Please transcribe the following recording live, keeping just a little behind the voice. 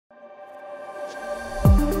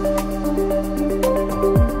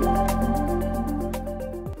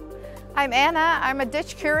I'm Anna. I'm a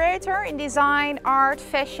Dutch curator in design, art,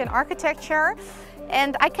 fashion, architecture.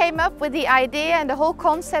 And I came up with the idea and the whole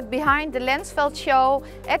concept behind the Lensvelt show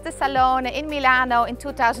at the Salone in Milano in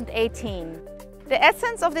 2018. The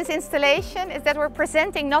essence of this installation is that we're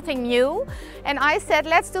presenting nothing new, and I said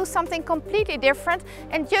let's do something completely different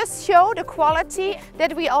and just show the quality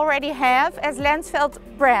that we already have as Lensvelt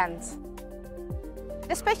brand.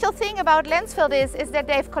 The special thing about Lensvelt is that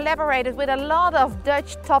they've collaborated with a lot of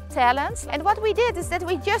Dutch top talents, and what we did is that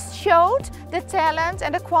we just showed the talent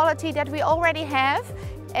and the quality that we already have,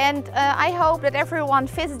 and I hope that everyone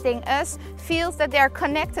visiting us feels that they're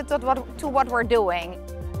connected to what we're doing.